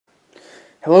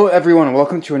Hello everyone and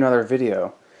welcome to another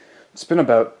video. It's been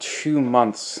about 2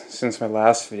 months since my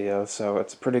last video, so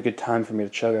it's a pretty good time for me to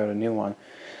chug out a new one.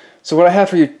 So what I have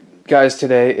for you guys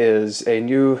today is a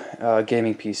new new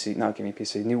workstation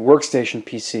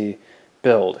PC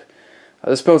build.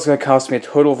 This build is going to cost me a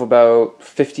total of about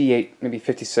 $58, maybe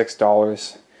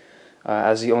 $56,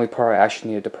 as the only part I actually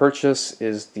needed to purchase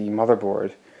is the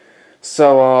motherboard.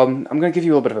 So I'm going to give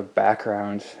you a little bit of a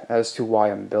background as to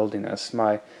why I'm building this.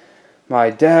 My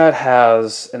dad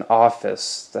has an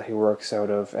office that he works out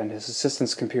of, and his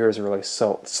assistant's computers are really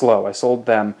slow. I sold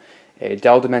them a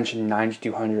Dell Dimension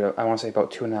 9200, I want to say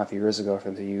about 2.5 years ago for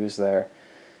them to use there.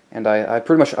 And I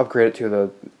pretty much upgraded to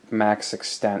the max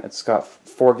extent. It's got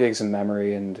 4 gigs of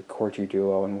memory and Core 2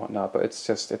 Duo and whatnot, but it's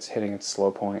hitting its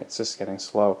slow point. It's just getting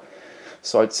slow.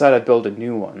 So I decided I'd build a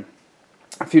new one.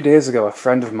 A few days ago, a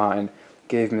friend of mine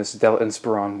gave me this Dell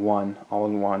Inspiron 1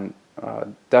 all-in-one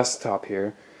desktop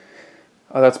here.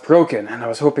 That's broken, and I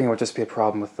was hoping it would just be a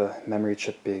problem with the memory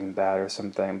chip being bad or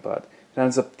something, but it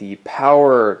ends up the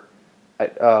power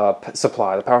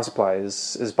supply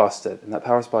is busted, and that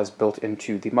power supply is built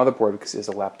into the motherboard because it is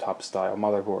a laptop-style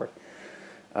motherboard.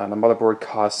 The motherboard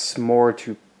costs more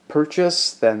to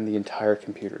purchase than the entire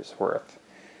computer's worth.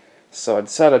 So I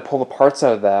decided I'd pull the parts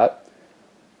out of that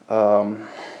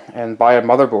and buy a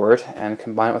motherboard and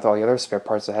combine it with all the other spare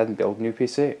parts I had and build a new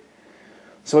PC.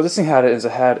 So what this thing had is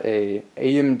it had a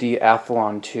AMD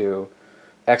Athlon 2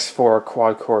 X4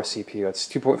 quad-core CPU. It's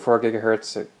 2.4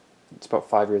 gigahertz. It's about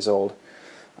 5 years old.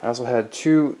 I also had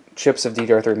 2 chips of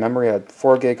DDR3 memory. I had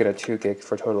 4 gig and a 2 gig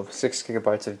for a total of 6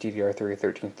 gigabytes of DDR3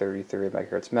 1333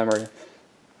 MHz memory,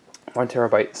 1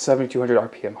 terabyte 7200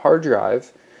 RPM hard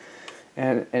drive,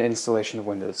 and an installation of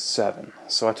Windows 7.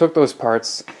 So I took those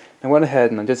parts and went ahead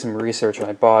and I did some research, and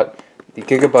I bought the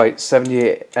Gigabyte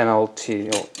 78 LMT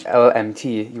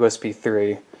USB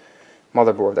 3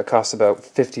 motherboard that costs about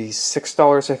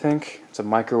 $56, I think. It's a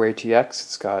Micro-ATX.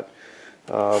 It's got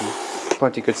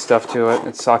plenty of good stuff to it.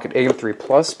 It's socket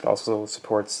AM3+, but also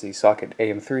supports the socket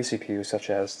AM3 CPU, such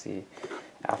as the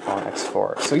Athlon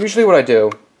X4. So usually what I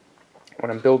do when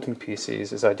I'm building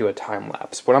PCs is I do a time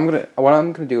lapse. What I'm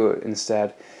gonna do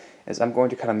instead is I'm going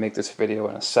to kind of make this video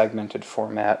in a segmented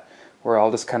format where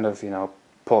I'll just kind of,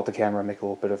 pull out the camera and make a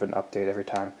little bit of an update every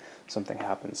time something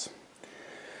happens.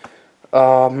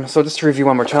 So just to review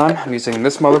one more time, I'm using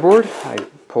this motherboard. I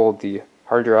pulled the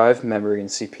hard drive, memory, and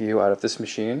CPU out of this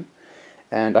machine.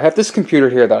 And I have this computer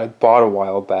here that I bought a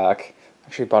while back.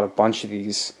 Actually bought a bunch of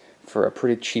these for a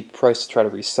pretty cheap price to try to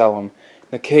resell them.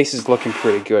 The case is looking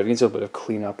pretty good. It needs a little bit of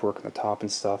cleanup work on the top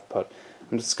and stuff, but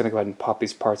I'm just going to go ahead and pop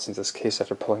these parts into this case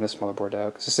after pulling this motherboard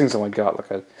out, because this thing's only got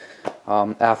like a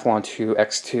Athlon 2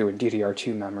 X2 and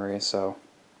DDR2 memory. So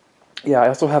yeah, I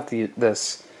also have a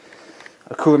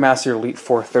Cooler Master Elite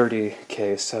 430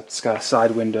 case that's got a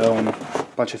side window and a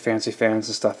bunch of fancy fans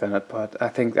and stuff in it, but I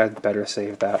think I'd better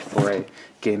save that for a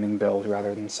gaming build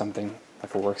rather than something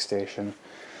like a workstation.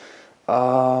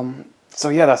 So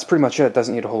yeah, that's pretty much it. It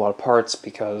doesn't need a whole lot of parts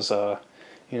because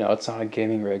it's not a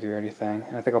gaming rig or anything.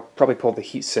 And I think I'll probably pull the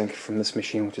heatsink from this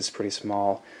machine, which is pretty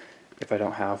small, if I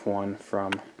don't have one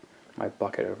from my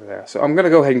bucket over there. So I'm going to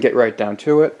go ahead and get right down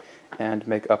to it and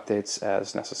make updates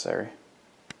as necessary.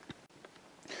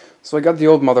 So I got the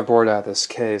old motherboard out of this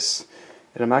case,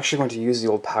 and I'm actually going to use the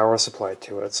old power supply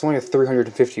to it. It's only a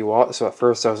 350 watt, so at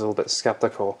first I was a little bit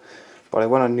skeptical, but I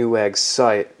went on Newegg's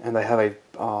site, and they have a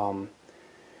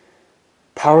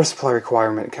power supply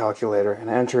requirement calculator, and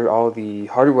I entered all the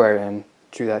hardware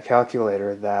into that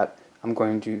calculator that I'm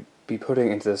going to be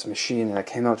putting into this machine, and it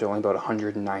came out to only about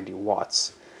 190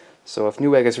 watts. So if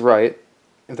Newegg is right,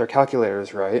 if their calculator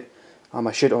is right,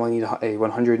 I should only need a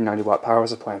 190 watt power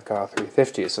supply and got a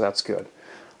 350, so that's good.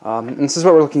 And this is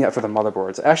what we're looking at for the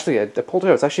motherboards. Actually, I pulled it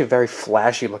out. It's actually a very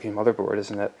flashy looking motherboard,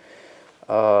 isn't it?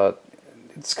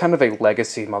 It's kind of a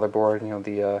legacy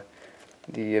motherboard.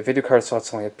 The video card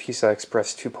slot's only a PCI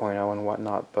Express 2.0 and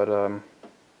whatnot, but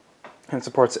it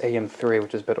supports AM3,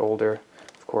 which is a bit older,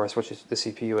 of course, which is the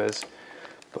CPU is.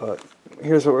 But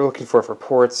here's what we're looking for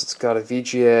ports. It's got a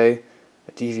VGA,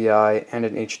 a DVI, and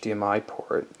an HDMI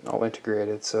port, all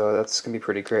integrated, so that's going to be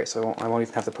pretty great, so I won't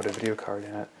even have to put a video card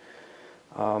in it.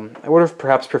 I would have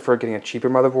perhaps preferred getting a cheaper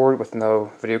motherboard with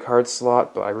no video card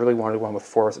slot, but I really wanted one with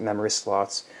 4 memory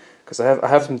slots, because I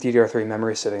have some DDR3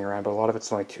 memory sitting around, but a lot of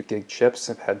it's only 2 gig chips.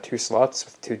 I've had 2 slots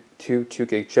with two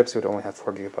gig chips, it would only have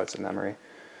 4 gigabytes of memory.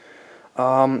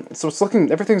 So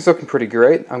everything's looking pretty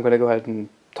great. I'm going to go ahead and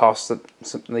toss the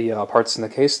parts in the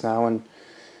case now and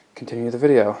continue the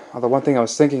video. Although one thing I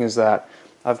was thinking is that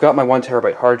I've got my 1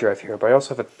 terabyte hard drive here, but I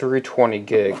also have a 320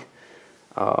 gig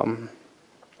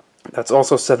that's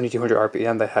also 7200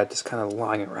 RPM that I had just kind of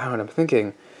lying around. I'm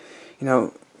thinking, you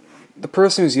know, the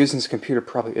person who's using this computer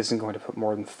probably isn't going to put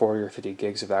more than 40 or 50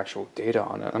 gigs of actual data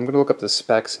on it. I'm going to look up the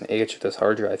specs and age of this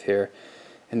hard drive here,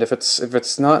 and if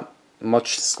it's not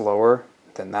much slower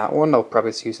than that one, I'll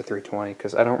probably just use the 320,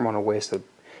 because I don't want to waste a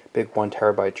big 1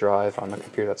 terabyte drive on a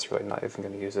computer that's really not even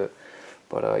going to use it.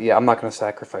 But yeah, I'm not going to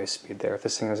sacrifice speed there. If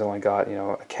this thing has only got, you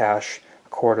know, a cache a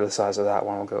quarter the size of that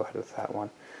one, I'll go ahead with that one.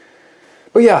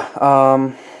 But yeah,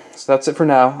 so that's it for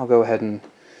now. I'll go ahead and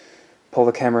pull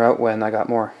the camera out when I got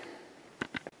more.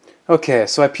 Okay,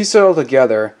 so I pieced it all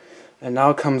together, and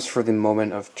now comes for the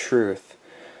moment of truth.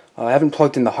 I haven't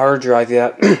plugged in the hard drive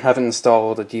yet, haven't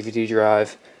installed a DVD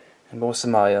drive, and most of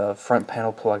my front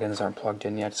panel plugins aren't plugged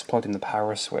in yet. Just plugged in the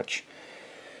power switch.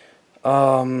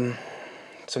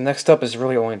 So next up is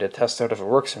really only to test out if it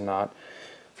works or not.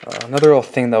 Another little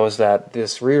thing though is that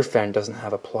this rear fan doesn't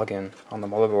have a plug-in on the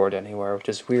motherboard anywhere, which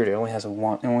is weird. It only has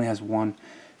one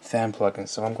fan plug-in,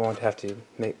 so I'm going to have to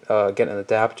get an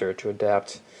adapter to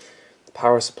adapt the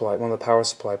power supply, one of the power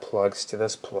supply plugs, to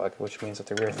this plug, which means that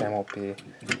the rear fan won't be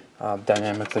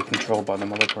dynamically controlled by the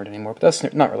motherboard anymore. But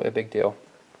that's not really a big deal.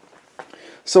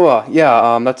 So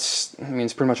yeah, that's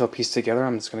pretty much all pieced together.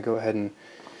 I'm just going to go ahead and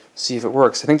see if it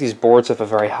works. I think these boards have a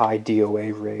very high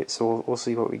DOA rate, so we'll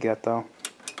see what we get though.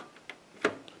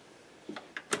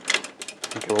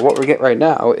 Okay, well what we get right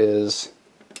now is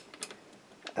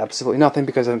absolutely nothing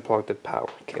because I haven't plugged the power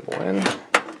cable in.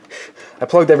 I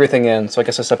plugged everything in, so I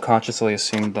guess I subconsciously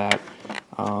assumed that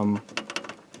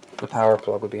the power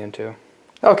plug would be in too.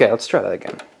 Okay, let's try that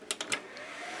again.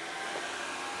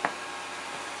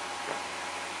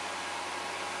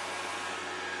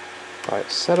 Alright,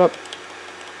 setup.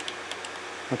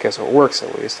 Okay, so it works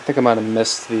at least. I think I might have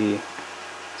missed the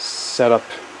setup.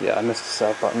 Yeah, I missed the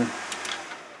setup button.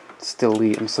 It's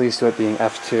delete. I'm so used to it being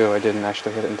F2, I didn't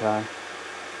actually hit it in time.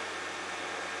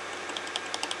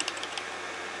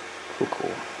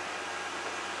 Cool.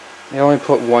 I only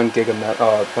put 1 chip of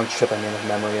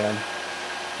memory in.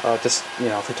 Just, you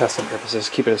know, for testing purposes,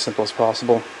 keep it as simple as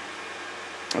possible.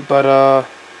 But, oh,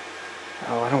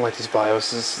 I don't like these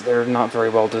BIOSes. They're not very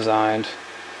well designed.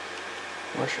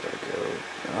 Where should I go?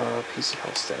 PC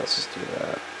health status, let's do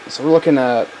that. So we're looking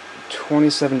at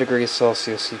 27 degrees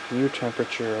Celsius CPU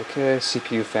temperature. Okay,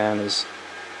 CPU fan is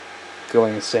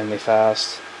going insanely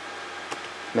fast,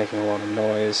 making a lot of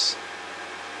noise.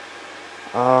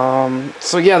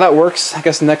 So yeah, that works. I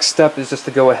guess the next step is just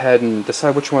to go ahead and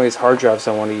decide which one of these hard drives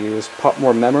I want to use, pop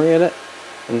more memory in it,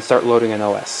 and start loading an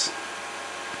OS.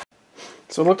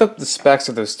 So I looked up the specs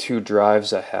of those 2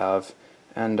 drives I have,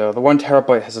 and the 1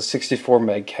 terabyte has a 64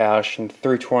 meg cache, and the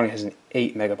 320 has an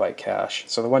 8 megabyte cache.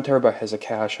 So the 1 terabyte has a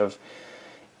cache of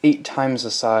 8 times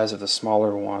the size of the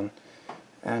smaller one,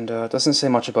 and it doesn't say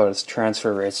much about its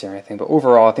transfer rates or anything, but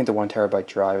overall I think the 1 terabyte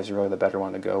drive is really the better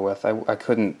one to go with. I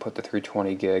couldn't put the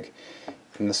 320 gig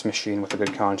in this machine with a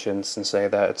good conscience and say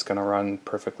that it's going to run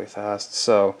perfectly fast.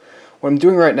 So what I'm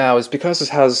doing right now is, because this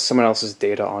has someone else's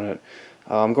data on it,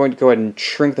 I'm going to go ahead and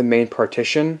shrink the main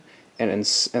partition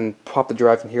and pop the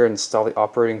drive in here and install the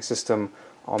operating system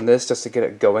on this just to get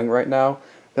it going right now.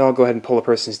 Then I'll go ahead and pull the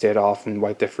person's data off and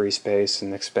wipe the free space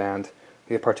and expand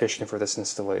the partition for this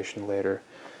installation later.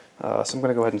 So I'm going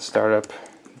to go ahead and start up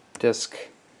disk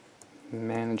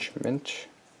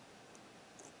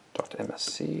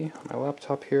management.msc on my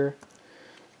laptop here.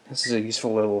 This is a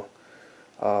useful little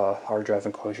hard drive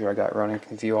enclosure I got running. I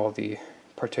can view all the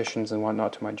partitions and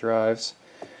whatnot to my drives.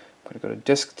 I'm going to go to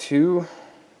disk 2. I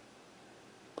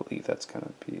believe that's going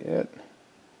to be it.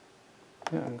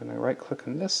 Yeah, I'm going to right click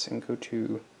on this and go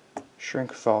to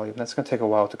shrink volume. That's going to take a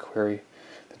while to query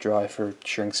the drive for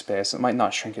shrink space. It might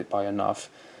not shrink it by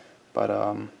enough, but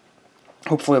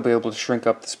hopefully I'll be able to shrink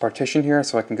up this partition here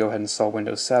so I can go ahead and install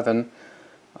Windows 7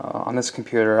 on this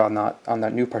computer on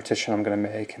that new partition I'm going to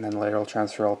make, and then later I'll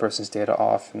transfer all the person's data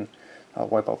off and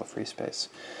wipe all the free space.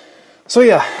 So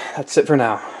yeah, that's it for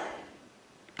now.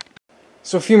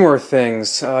 So a few more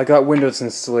things. I got Windows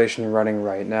installation running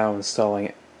right now,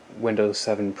 installing Windows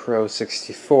 7 Pro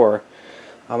 64.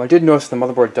 I did notice the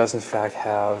motherboard does in fact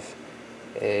have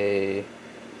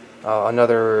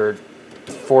another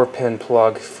 4-pin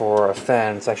plug for a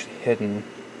fan. It's actually hidden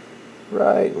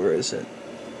right, where is it?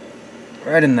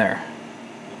 Right in there.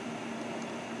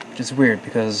 Which is weird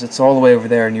because it's all the way over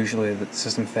there, and usually the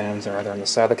system fans are either on the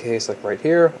side of the case, like right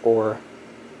here, or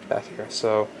back here.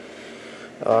 So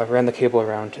I ran the cable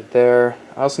around to there.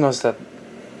 I also noticed that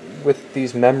with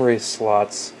these memory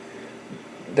slots,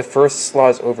 the first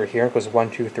slot is over here. It goes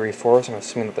 1, 2, 3, 4. So I'm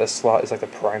assuming that this slot is like the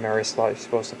primary slot you're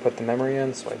supposed to put the memory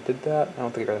in. So I did that. I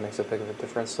don't think it really makes a big of a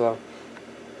difference though.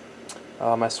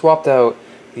 I swapped out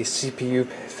the CPU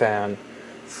fan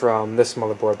from this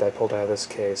motherboard that I pulled out of this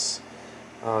case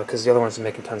because the other one's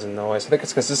making tons of noise. I think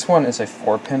it's because this one is a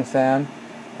 4-pin fan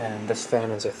and this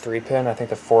fan is a 3-pin. I think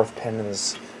the 4th pin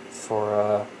is for,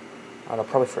 I don't know,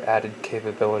 probably for added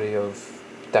capability of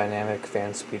dynamic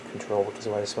fan speed control, which is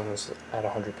why this one is at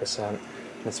 100%.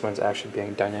 This one's actually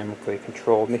being dynamically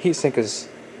controlled. And the heatsink is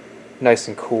nice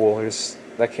and cool.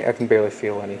 I can barely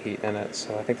feel any heat in it,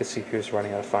 so I think the CPU is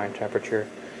running at a fine temperature.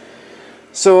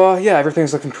 So yeah,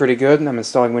 everything's looking pretty good, and I'm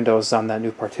installing Windows on that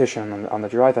new partition on the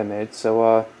drive I made.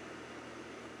 So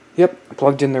yep, I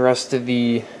plugged in the rest of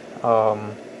the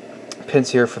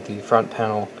pins here for the front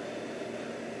panel,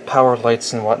 power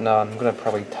lights and whatnot. I'm going to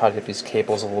probably tidy up these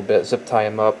cables a little bit, zip tie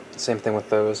them up. Same thing with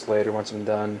those later once I'm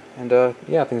done. And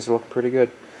yeah, things are looking pretty good.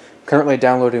 I'm currently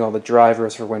downloading all the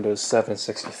drivers for Windows 7 and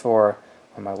 64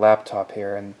 on my laptop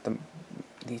here, and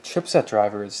the chipset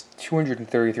driver is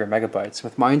 233 megabytes.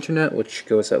 With my internet, which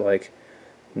goes at like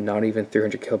not even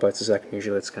 300 kilobytes a second,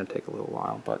 usually it's going to take a little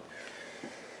while, but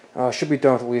should be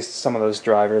done with at least some of those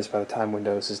drivers by the time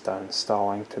Windows is done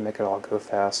installing to make it all go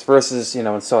fast, versus, you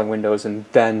know, installing Windows and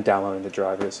then downloading the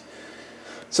drivers.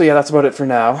 So yeah, that's about it for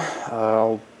now.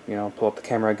 I'll, you know, pull up the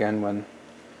camera again when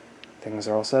things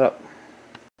are all set up.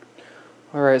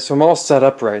 Alright, so I'm all set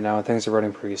up right now and things are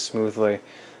running pretty smoothly.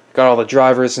 Got all the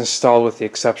drivers installed with the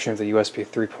exception of the USB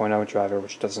 3.0 driver,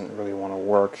 which doesn't really want to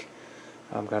work.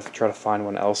 I'm going to have to try to find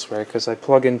one elsewhere because I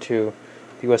plug into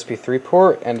the USB 3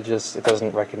 port and it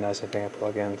doesn't recognize anything I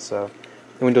plug in, so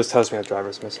Windows tells me the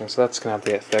driver's missing, so that's going to have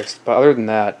to get fixed. But other than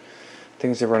that,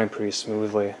 things are running pretty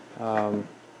smoothly.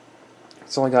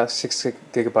 It's only got 6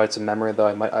 gigabytes of memory, though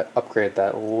I might upgrade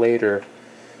that later.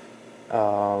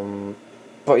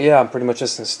 But yeah, I'm pretty much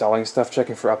just installing stuff,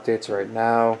 checking for updates right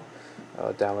now,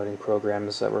 downloading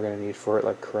programs that we're going to need for it,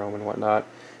 like Chrome and whatnot.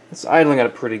 It's idling at a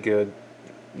pretty good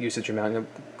usage amount,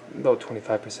 about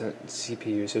 25% CPU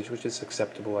usage, which is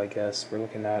acceptable, I guess. We're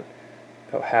looking at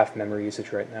about half memory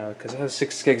usage right now, because it has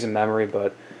 6 gigs of memory,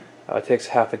 but it takes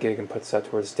half a gig and puts that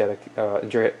towards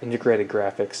integrated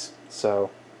graphics, so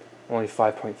only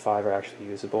 5.5 are actually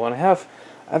usable. And I have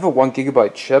a 1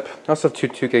 gigabyte chip. I also have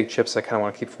two gig chips I kind of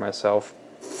want to keep for myself.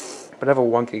 But I have a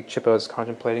 1 gig chip I was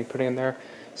contemplating putting in there.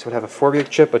 So I'd have a 4 gig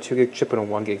chip, a 2 gig chip, and a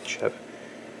 1 gig chip.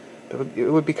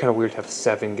 It would be kind of weird to have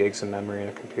 7 gigs of memory in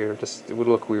a computer. It would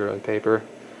look weird on paper.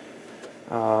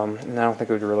 And I don't think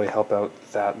it would really help out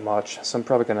that much. So I'm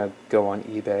probably going to go on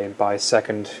eBay and buy a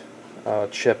second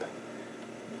chip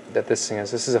that this thing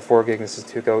is. This is a 4 gig and this is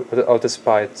 2 gig. I'll just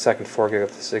buy a second 4 gig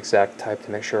of this exact type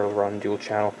to make sure it'll run dual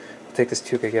channel. I'll take this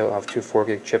 2 gig out, I'll have 2 4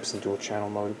 gig chips in dual channel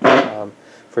mode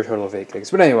for a total of 8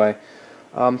 gigs. But anyway,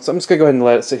 so I'm just going to go ahead and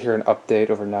let it sit here and update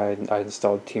overnight. I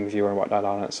installed TeamViewer and whatnot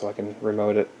on it so I can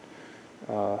remote it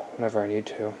whenever I need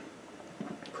to.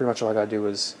 Pretty much all I got to do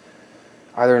is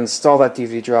either install that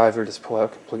DVD drive or just pull it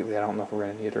out completely. I don't know if we're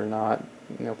going to need it or not.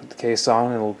 You know, put the case on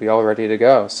and it'll be all ready to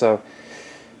go. So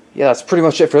yeah, that's pretty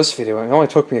much it for this video. It only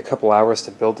took me a couple hours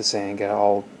to build this thing and get it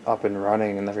all up and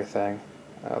running and everything.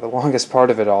 The longest part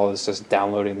of it all is just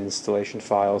downloading the installation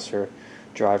files for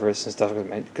drivers and stuff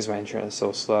because my internet is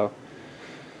so slow.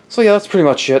 So yeah, that's pretty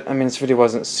much it. I mean, this video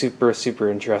wasn't super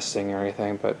interesting or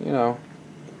anything, but you know,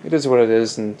 it is what it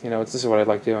is, and you know, this is what I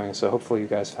like doing, so hopefully you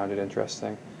guys found it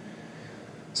interesting.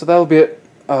 So that'll be it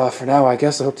for now, I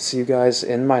guess. I hope to see you guys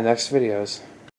in my next videos.